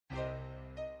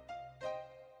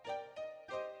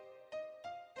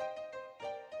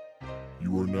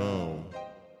You are now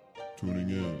tuning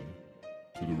in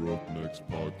to the Roughnecks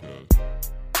Podcast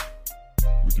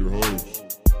with your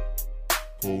host,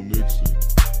 Cole Nixon.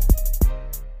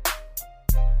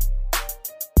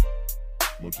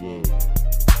 Much love.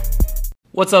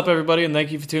 What's up, everybody, and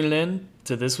thank you for tuning in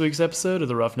to this week's episode of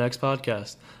the Roughnecks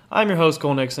Podcast. I'm your host,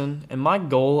 Cole Nixon, and my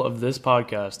goal of this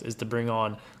podcast is to bring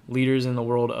on leaders in the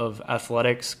world of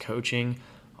athletics, coaching,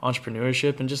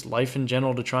 entrepreneurship, and just life in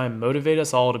general to try and motivate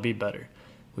us all to be better.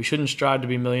 We shouldn't strive to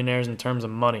be millionaires in terms of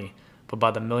money, but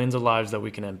by the millions of lives that we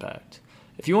can impact.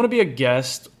 If you want to be a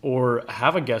guest or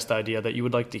have a guest idea that you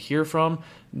would like to hear from,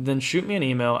 then shoot me an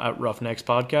email at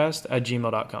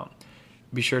roughneckspodcast@gmail.com.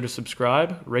 Be sure to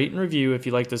subscribe, rate, and review if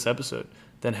you like this episode.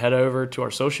 Then head over to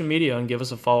our social media and give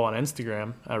us a follow on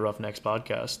Instagram at Roughnecks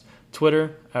Podcast,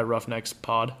 Twitter at Roughnecks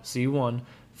Pod C1,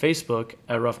 Facebook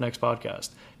at Roughnecks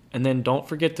Podcast. And then don't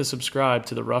forget to subscribe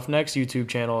to the Roughnecks YouTube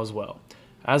channel as well.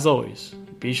 As always,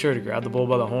 be sure to grab the bull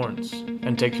by the horns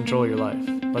and take control of your life.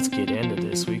 Let's get into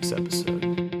this week's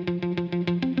episode.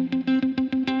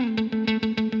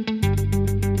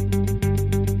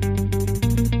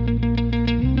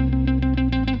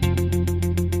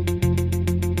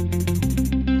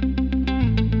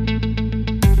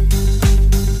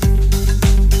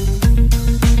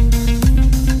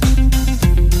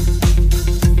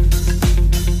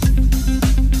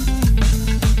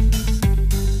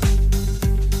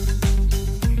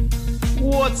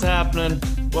 What's happening?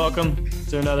 Welcome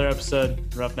to another episode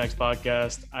of Roughnecks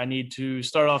Podcast. I need to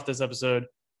start off this episode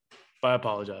by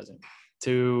apologizing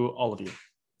to all of you.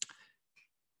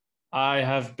 I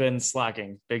have been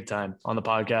slacking big time on the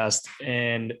podcast,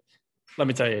 and let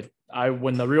me tell you,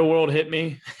 when the real world hit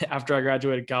me after I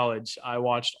graduated college, I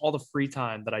watched all the free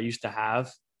time that I used to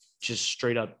have just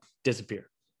straight up disappear.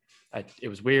 It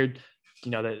was weird,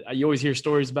 that you always hear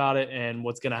stories about it and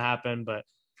what's going to happen, but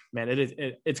man,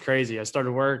 it's crazy. I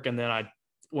started work and then I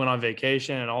went on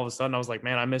vacation, and all of a sudden I was like,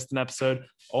 man, I missed an episode,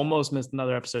 almost missed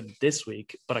another episode this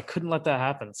week, but I couldn't let that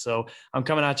happen. So I'm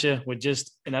coming at you with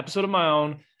just an episode of my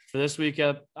own for this week.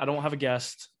 I don't have a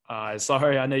guest.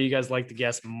 Sorry. I know you guys like the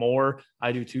guests more.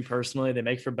 I do too personally. They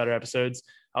make for better episodes.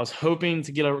 I was hoping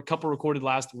to get a couple recorded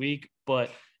last week,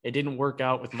 but it didn't work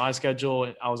out with my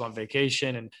schedule. I was on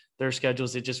vacation and their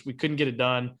schedules. We couldn't get it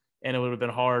done. And it would have been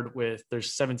hard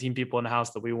there's 17 people in the house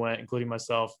that we went, including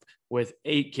myself, with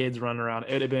 8 kids running around.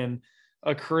 It would have been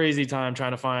a crazy time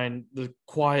trying to find the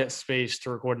quiet space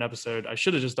to record an episode. I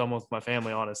should have just done one with my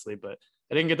family, honestly, but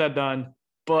I didn't get that done.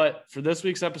 But for this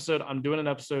week's episode, I'm doing an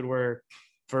episode where,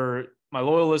 for my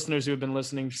loyal listeners who have been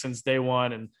listening since day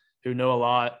one and who know a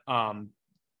lot,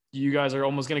 you guys are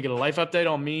almost going to get a life update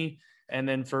on me. And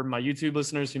then for my YouTube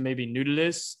listeners who may be new to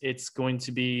this, it's going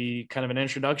to be kind of an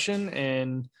introduction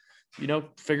and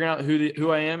figuring out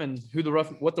who I am and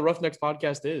what the Roughnecks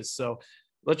Podcast is. So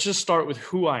let's just start with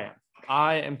who I am.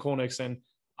 I am Cole Nixon.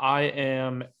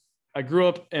 I grew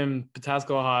up in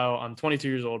Pataskala, Ohio. I'm 22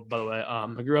 years old, by the way.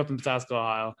 I grew up in Pataskala,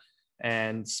 Ohio,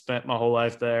 and spent my whole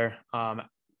life there.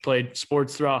 Played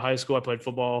sports throughout high school. I played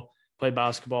football, played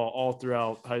basketball all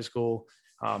throughout high school.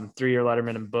 3-year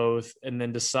letterman in both, and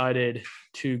then decided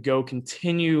to go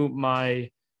continue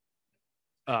my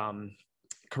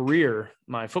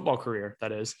my football career,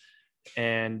 that is.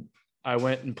 And I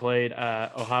went and played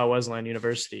at Ohio Wesleyan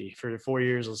University for 4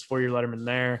 years. I was 4-year letterman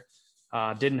there.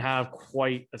 Didn't have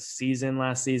quite a season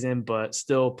last season, but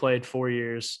still played 4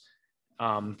 years.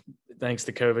 Thanks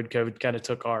to COVID. COVID kind of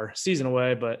took our season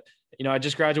away, but I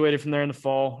just graduated from there in the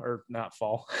fall, or not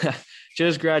fall,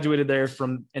 just graduated there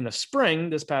in the spring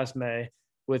this past May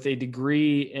with a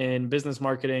degree in business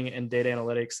marketing and data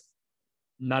analytics.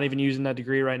 Not even using that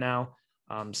degree right now.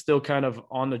 Still kind of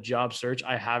on the job search.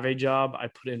 I have a job. I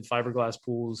put in fiberglass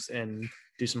pools and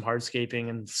do some hardscaping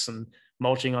and some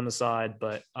mulching on the side,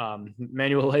 but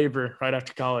manual labor right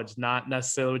after college, not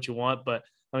necessarily what you want, but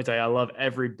let me tell you, I love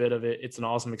every bit of it. It's an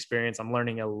awesome experience. I'm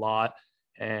learning a lot,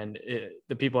 and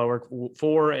the people I work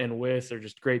for and with are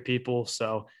just great people.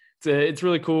 So it's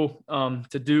really cool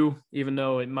to do, even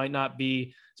though it might not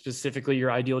be specifically your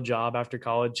ideal job after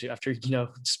college, after,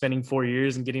 spending 4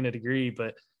 years and getting a degree,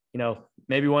 but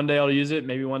maybe one day I'll use it.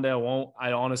 Maybe one day I won't.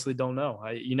 I honestly don't know.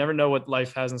 You never know what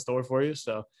life has in store for you.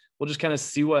 So we'll just kind of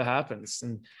see what happens.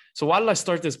 And so why did I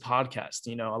start this podcast?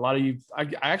 A lot of you, I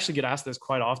actually get asked this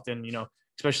quite often,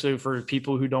 especially for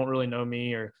people who don't really know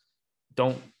me or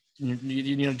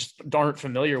just aren't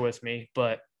familiar with me,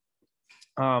 but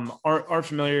aren't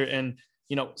familiar. And,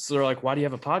 so they're like, why do you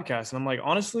have a podcast? And I'm like,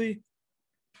 honestly,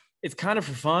 it's kind of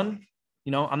for fun.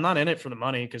 I'm not in it for the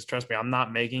money, because trust me, I'm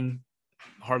not making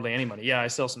hardly any money. Yeah, I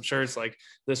sell some shirts like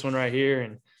this one right here,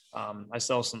 and I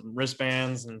sell some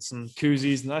wristbands and some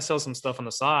koozies, and I sell some stuff on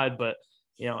the side, but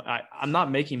I'm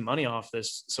not making money off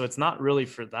this. So it's not really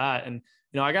for that. And,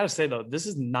 I got to say though, this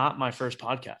is not my first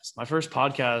podcast. My first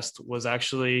podcast was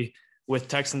actually with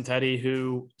Tex and Teddy,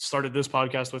 who started this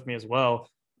podcast with me as well.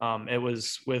 It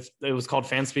was called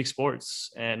Fan Speak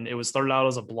Sports, and it was started out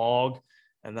as a blog.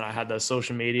 And then I had the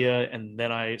social media, and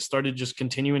then I started just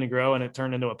continuing to grow, and it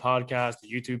turned into a podcast,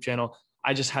 a YouTube channel.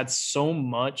 I just had so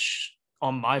much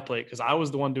on my plate because I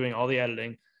was the one doing all the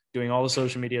editing, doing all the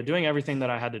social media, doing everything that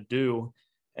I had to do.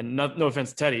 And no offense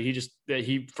to Teddy,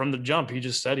 he from the jump, he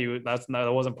just said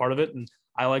that wasn't part of it, and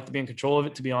I like to be in control of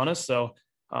it, to be honest. So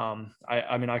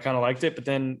I mean, I kind of liked it, but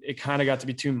then it kind of got to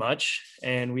be too much,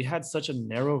 and we had such a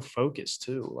narrow focus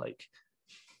too. Like,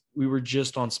 we were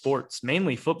just on sports,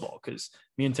 mainly football, because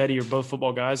me and Teddy are both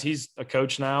football guys. He's a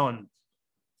coach now,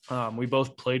 and we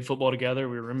both played football together.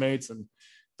 We were roommates,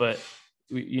 but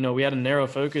we had a narrow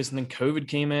focus, and then COVID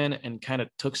came in and kind of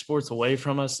took sports away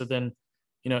from us. So then,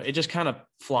 it just kind of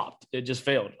flopped. It just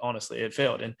failed. Honestly, it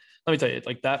failed. And let me tell you,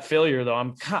 like, that failure though,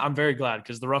 I'm very glad,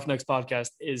 because the Roughnecks podcast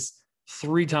is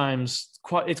 3 times,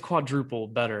 it's quadruple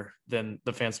better than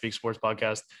the Fan Speak Sports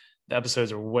podcast. The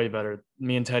episodes are way better.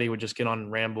 Me and Teddy would just get on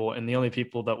and ramble, and the only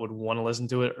people that would want to listen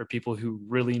to it are people who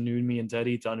really knew me and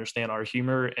Teddy to understand our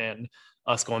humor and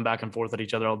us going back and forth at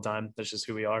each other all the time. That's just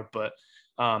who we are. But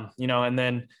and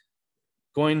then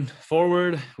going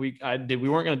forward, we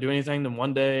weren't going to do anything. Then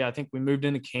one day, I think we moved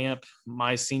into camp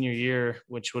my senior year,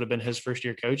 which would have been his first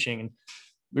year coaching, and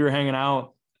we were hanging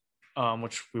out,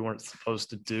 which we weren't supposed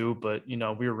to do, but we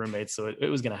were roommates, so it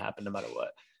was going to happen no matter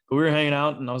what. But we were hanging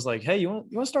out, and I was like, "Hey, you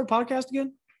want to start a podcast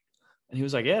again?" And he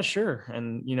was like, "Yeah, sure."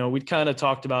 And we'd kind of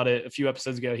talked about it a few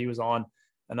episodes ago. He was on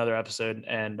another episode,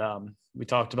 and we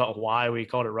talked about why we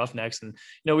called it Roughnecks. And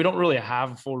we don't really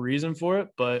have a full reason for it,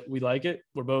 but we like it.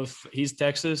 He's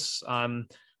Texas.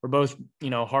 We're both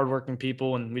hardworking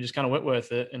people, and we just kind of went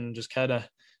with it, and just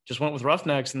went with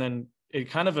Roughnecks. And then it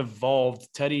kind of evolved.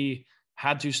 Teddy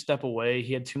had to step away.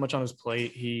 He had too much on his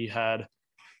plate. He had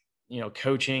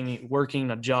coaching, working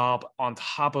a job on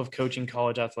top of coaching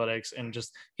college athletics, and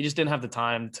he just didn't have the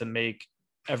time to make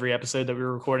every episode that we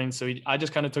were recording. So I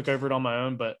just kind of took over it on my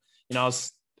own. But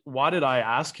why did I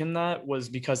ask him that? Was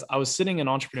because I was sitting in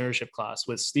entrepreneurship class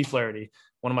with Steve Flaherty,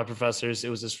 one of my professors. It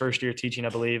was his first year teaching, I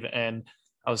believe, and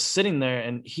I was sitting there,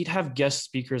 and he'd have guest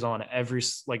speakers on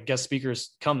guest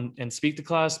speakers come and speak to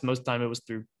class. Most of the time it was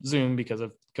through Zoom because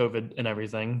of COVID and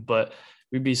everything, but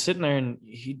we'd be sitting there, and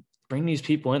he'd bring these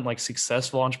people in, like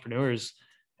successful entrepreneurs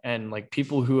and like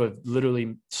people who have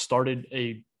literally started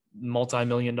a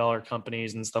multi-million-dollar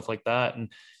companies and stuff like that.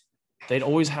 And they'd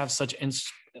always have such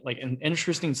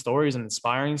interesting stories and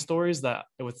inspiring stories, that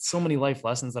with so many life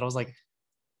lessons, that I was like,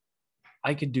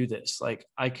 I could do this. Like,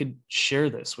 I could share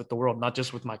this with the world, not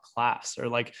just with my class, or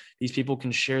like these people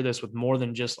can share this with more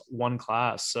than just one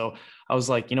class. So I was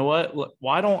like, you know what,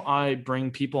 why don't I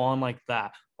bring people on like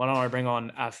that? Why don't I bring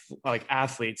on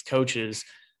athletes, coaches?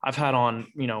 I've had on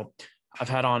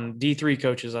D3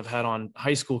 coaches. I've had on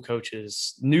high school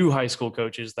coaches, new high school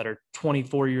coaches that are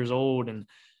 24 years old, and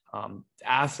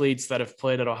athletes that have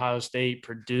played at Ohio State,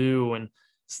 Purdue, and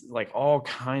like all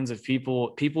kinds of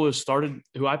people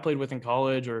who I played with in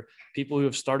college, or people who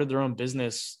have started their own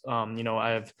business. We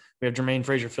have Jermaine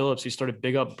Fraser Phillips, who started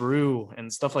Big Up Brew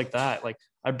and stuff like that. Like,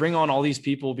 I bring on all these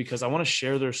people because I want to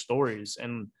share their stories.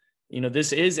 And,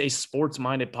 this is a sports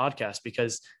minded podcast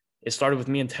because it started with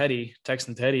me and Teddy, Tex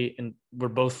and Teddy, and we're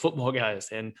both football guys.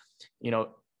 And,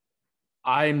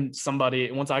 I'm somebody,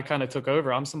 once I kind of took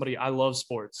over, I'm somebody, I love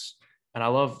sports. And I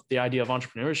love the idea of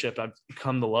entrepreneurship. I've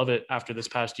come to love it after this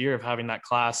past year of having that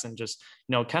class, and just,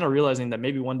 kind of realizing that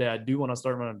maybe one day I do want to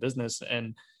start my own business.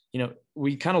 And,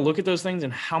 we kind of look at those things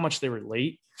and how much they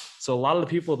relate. So a lot of the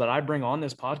people that I bring on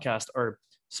this podcast are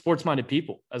sports-minded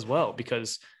people as well,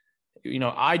 because,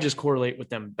 I just correlate with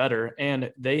them better,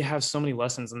 and they have so many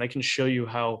lessons, and they can show you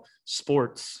how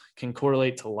sports can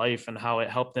correlate to life and how it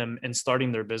helped them in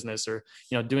starting their business, or,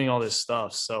 doing all this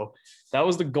stuff. So that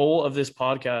was the goal of this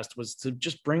podcast, was to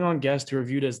just bring on guests who are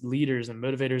viewed as leaders and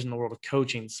motivators in the world of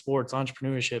coaching, sports,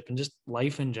 entrepreneurship, and just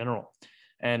life in general.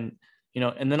 And,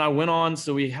 and then I went on,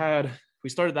 so we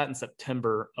started that in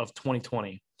September of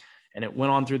 2020. And it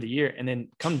went on through the year. And then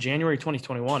come January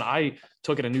 2021, I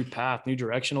took it a new path, new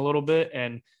direction a little bit.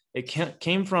 And it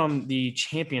came from the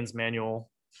Champions Manual,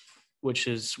 which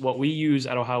is what we use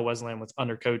at Ohio Wesleyan with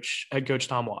head coach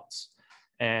Tom Watts.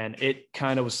 And it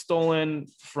kind of was stolen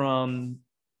from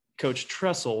Coach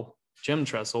Tressel, Jim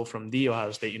Tressel, from The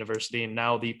Ohio State University, and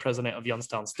now the president of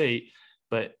Youngstown State.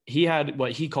 but he had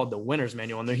what he called the winner's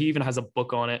manual. And he even has a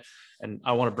book on it. And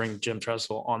I want to bring Jim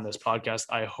Tressel on this podcast.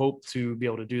 I hope to be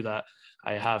able to do that.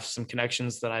 I have some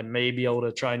connections that I may be able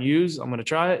to try and use. I'm going to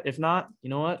try it. If not, you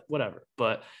know what, whatever,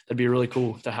 but that'd be really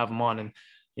cool to have him on. And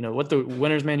you know what the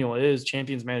winner's manual is,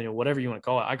 champion's manual, whatever you want to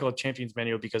call it. I call it champion's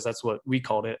manual because that's what we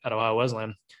called it at Ohio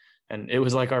Wesleyan. And it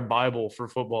was like our Bible for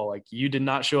football. Like you did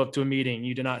not show up to a meeting.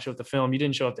 You did not show up to film. You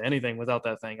didn't show up to anything without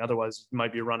that thing. Otherwise you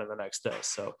might be running the next day.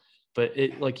 So, but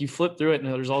it like you flip through it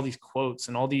and there's all these quotes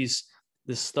and all this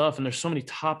stuff. And there's so many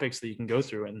topics that you can go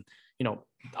through. And, you know,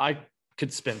 I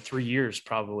could spend 3 years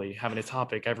probably having a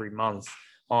topic every month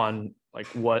on like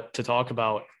what to talk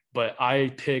about. But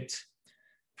I picked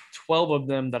 12 of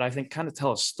them that I think kind of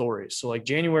tell a story. So like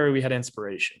January, we had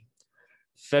inspiration.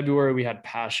 February, we had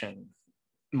passion.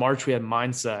 March, we had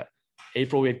mindset.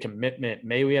 April, we had commitment.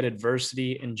 May, we had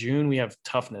adversity. In June, we have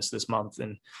toughness this month.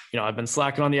 And, you know, I've been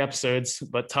slacking on the episodes,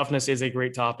 but toughness is a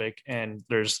great topic. And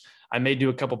I may do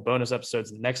a couple bonus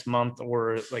episodes next month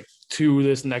or like 2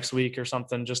 this next week or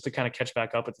something, just to kind of catch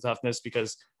back up with the toughness,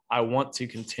 because I want to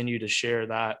continue to share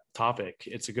that topic.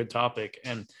 It's a good topic.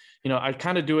 And, you know, I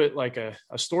kind of do it like a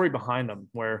story behind them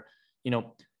where, you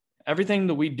know, everything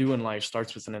that we do in life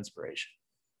starts with an inspiration.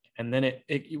 And then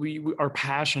our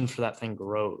passion for that thing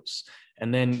grows.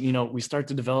 And then, you know, we start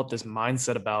to develop this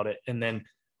mindset about it. And then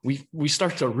we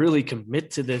start to really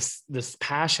commit to this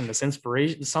passion, this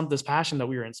inspiration, this passion that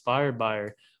we were inspired by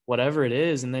or whatever it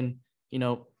is. And then, you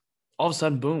know, all of a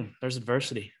sudden, boom, there's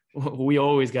adversity. We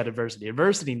always got adversity.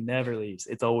 Adversity never leaves.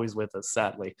 It's always with us,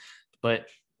 sadly. But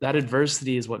that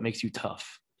adversity is what makes you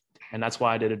tough. And that's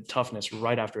why I did a toughness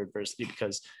right after adversity,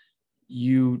 because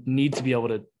you need to be able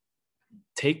to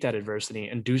take that adversity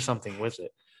and do something with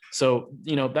it. So,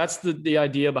 you know, that's the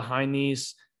idea behind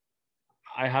these.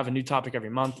 I have a new topic every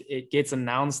month. It gets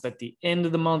announced at the end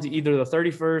of the month, either the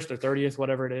 31st or 30th,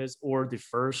 whatever it is, or the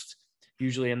 1st,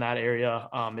 usually in that area.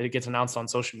 It gets announced on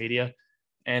social media.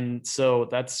 And so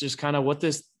that's just kind of what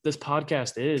this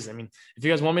podcast is. I mean, if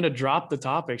you guys want me to drop the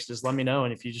topics, just let me know.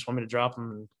 And if you just want me to drop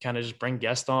them and kind of just bring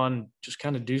guests on, just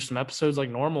kind of do some episodes like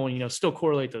normal, you know, still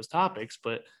correlate those topics,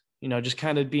 but, you know, just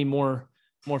kind of be more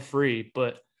free.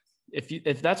 But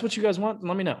if that's what you guys want,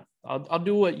 let me know. I'll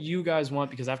do what you guys want,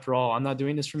 because after all, I'm not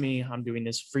doing this for me. I'm doing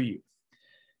this for you.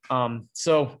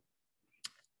 So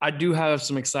I do have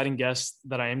some exciting guests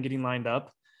that I am getting lined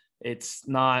up. It's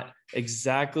not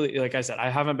exactly, like I said, I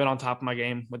haven't been on top of my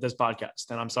game with this podcast,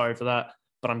 and I'm sorry for that,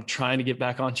 but I'm trying to get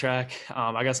back on track.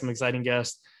 I got some exciting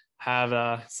guests.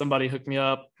 Have somebody hook me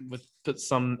up with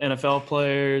some NFL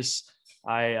players.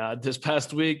 I this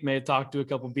past week may have talked to a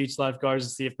couple beach lifeguards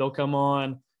to see if they'll come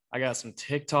on. I got some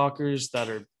TikTokers that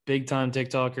are big time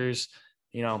TikTokers.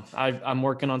 You know, I'm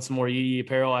working on some more EE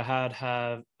apparel. I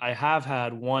have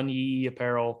had one EE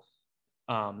apparel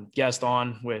guest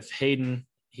on with Hayden.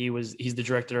 He's the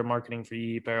director of marketing for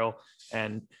EE apparel,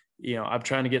 and you know, I'm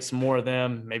trying to get some more of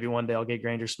them. Maybe one day I'll get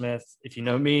Granger Smith. If you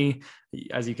know me,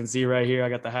 as you can see right here, I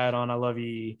got the hat on. I love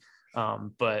EE.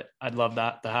 But I'd love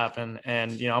that to happen.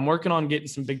 And, you know, I'm working on getting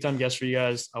some big time guests for you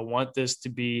guys. I want this to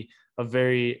be a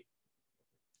very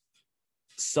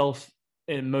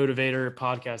self-motivator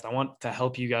podcast. I want to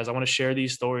help you guys. I want to share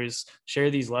these stories, share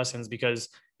these lessons, because,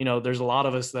 you know, there's a lot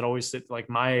of us that always sit like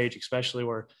my age, especially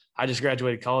where I just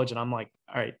graduated college and I'm like,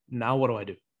 all right, now what do I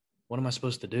do? What am I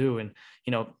supposed to do? And,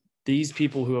 you know, these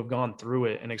people who have gone through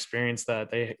it and experienced that,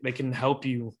 they can help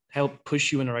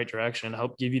push you in the right direction,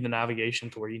 help give you the navigation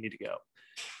to where you need to go.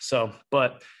 So,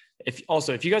 but if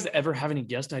you guys ever have any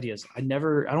guest ideas, I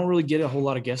don't really get a whole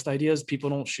lot of guest ideas.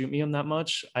 People don't shoot me them that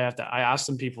much. I ask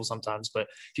some people sometimes, but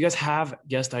if you guys have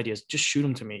guest ideas, just shoot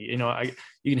them to me. You know,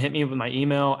 you can hit me with my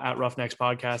email at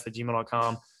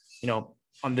roughneckspodcast@gmail.com. You know,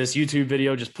 on this YouTube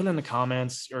video, just put in the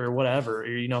comments or whatever, or,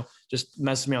 you know, just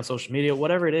message me on social media,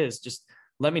 whatever it is, just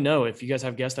let me know if you guys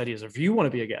have guest ideas or if you want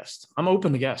to be a guest. I'm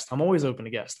open to guests. I'm always open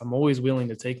to guests. I'm always willing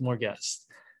to take more guests.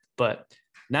 But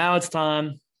now it's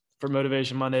time for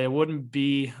Motivation Monday. It wouldn't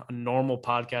be a normal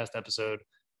podcast episode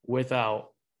without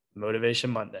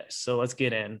Motivation Monday. So let's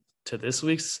get into this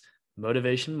week's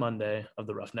Motivation Monday of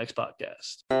the Roughnecks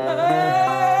Podcast.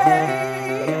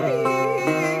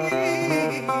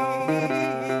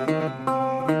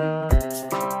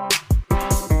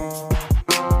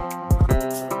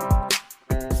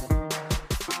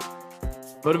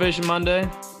 Motivation Monday,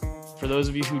 for those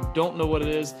of you who don't know what it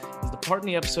is the part in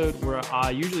the episode where I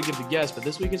usually give the guest, but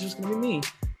this week it's just going to be me.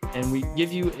 And we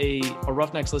give you a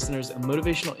Roughnecks listeners a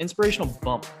motivational, inspirational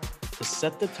bump to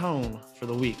set the tone for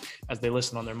the week as they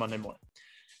listen on their Monday morning.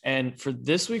 And for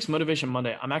this week's Motivation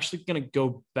Monday, I'm actually going to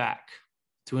go back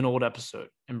to an old episode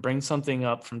and bring something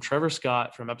up from Trevor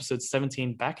Scott from episode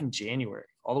 17 back in January,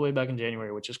 all the way back in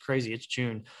January, which is crazy. It's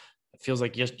June. It feels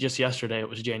like just yesterday it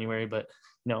was January, but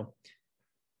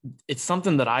it's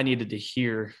something that I needed to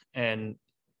hear. And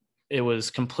it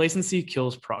was complacency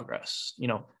kills progress.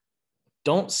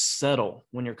 Don't settle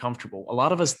when you're comfortable. A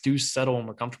lot of us do settle when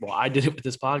we're comfortable. I did it with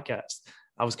this podcast.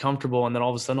 I was comfortable. And then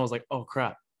all of a sudden I was like, oh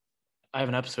crap, I have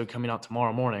an episode coming out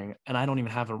tomorrow morning and I don't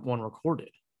even have one recorded.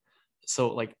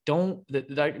 So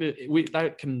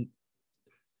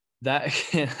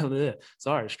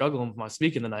sorry, struggling with my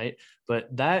speaking tonight,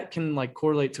 but that can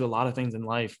correlate to a lot of things in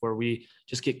life where we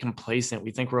just get complacent. We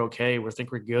think we're okay. We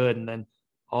think we're good. And then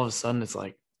all of a sudden it's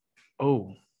like,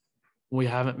 oh, we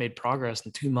haven't made progress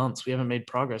in 2 months. We haven't made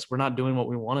progress. We're not doing what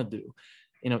we want to do.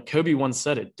 Kobe once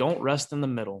said it, don't rest in the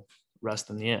middle, rest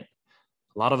in the end.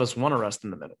 A lot of us want to rest in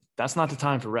the middle. That's not the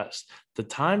time for rest. The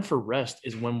time for rest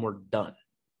is when we're done.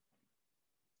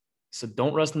 So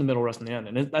don't rest in the middle, rest in the end.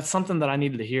 And that's something that I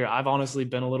needed to hear. I've honestly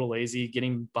been a little lazy,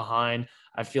 getting behind.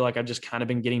 I feel like I've just kind of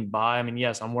been getting by. I mean,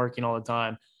 yes, I'm working all the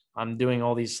time. I'm doing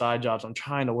all these side jobs. I'm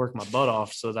trying to work my butt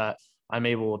off so that I'm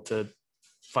able to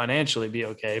financially be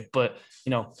okay. But,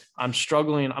 I'm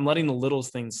struggling. I'm letting the little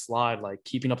things slide, like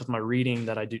keeping up with my reading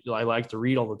that I do. I like to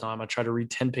read all the time. I try to read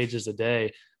 10 pages a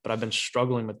day, but I've been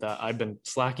struggling with that. I've been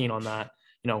slacking on that,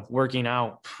 working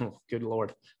out. Oh, good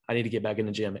Lord. I need to get back in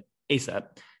the gym ASAP,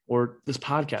 or this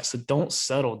podcast. So don't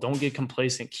settle. Don't get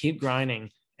complacent. Keep grinding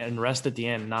and rest at the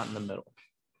end, not in the middle.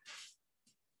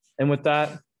 And with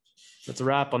that, that's a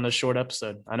wrap on this short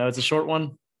episode. I know it's a short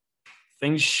one.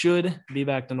 Things should be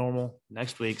back to normal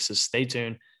next week, so stay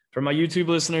tuned. For my YouTube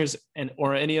listeners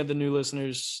or any of the new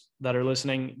listeners that are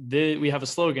listening, we have a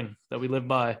slogan that we live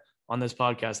by on this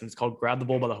podcast, and it's called Grab the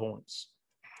Bull by the Horns.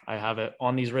 I have it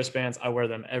on these wristbands. I wear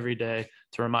them every day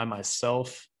to remind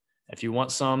myself. If you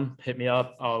want some, hit me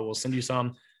up. I will send you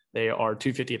some. They are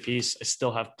 $2.50 a piece. I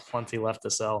still have plenty left to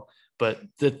sell. But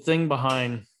the thing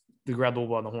behind the Grab the Bull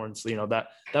by the Horns,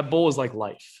 that bull is like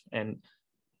life, and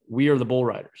we are the bull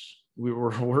riders.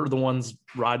 We're the ones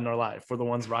riding our life. We're the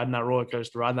ones riding that roller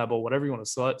coaster, riding that bull, whatever you want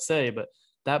to say. But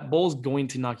that bull's going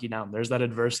to knock you down. There's that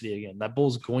adversity again. That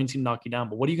bull's going to knock you down.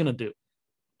 But what are you going to do?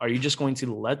 Are you just going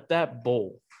to let that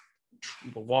bull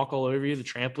walk all over you, to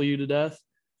trample you to death?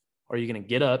 Or are you going to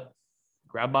get up,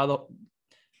 grab by the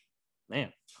 –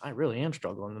 man, I really am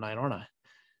struggling tonight, aren't I?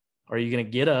 Or are you going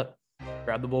to get up,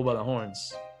 grab the bull by the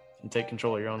horns, and take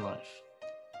control of your own life?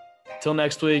 Till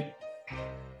next week,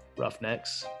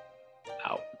 Roughnecks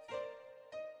out.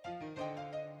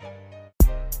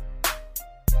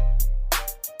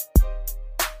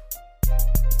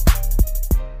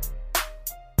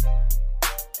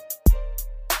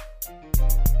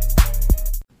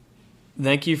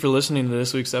 Thank you for listening to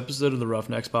this week's episode of the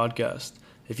Roughnecks Podcast.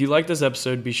 If you like this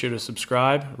episode, be sure to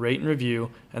subscribe, rate, and review,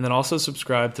 and then also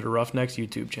subscribe to the Roughnecks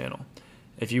YouTube channel.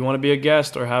 If you want to be a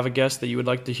guest or have a guest that you would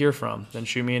like to hear from, then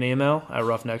shoot me an email at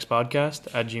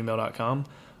roughneckspodcast@gmail.com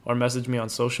or message me on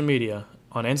social media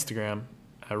on Instagram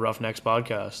at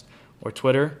roughneckspodcast or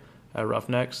Twitter at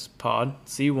roughneckspod,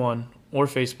 C1, or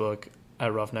Facebook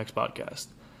at roughneckspodcast.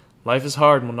 Life is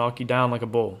hard and will knock you down like a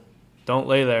bull. Don't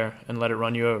lay there and let it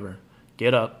run you over.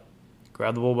 Get up,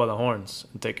 grab the bull by the horns,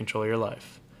 and take control of your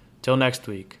life. Till next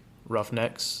week,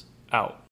 Roughnecks out.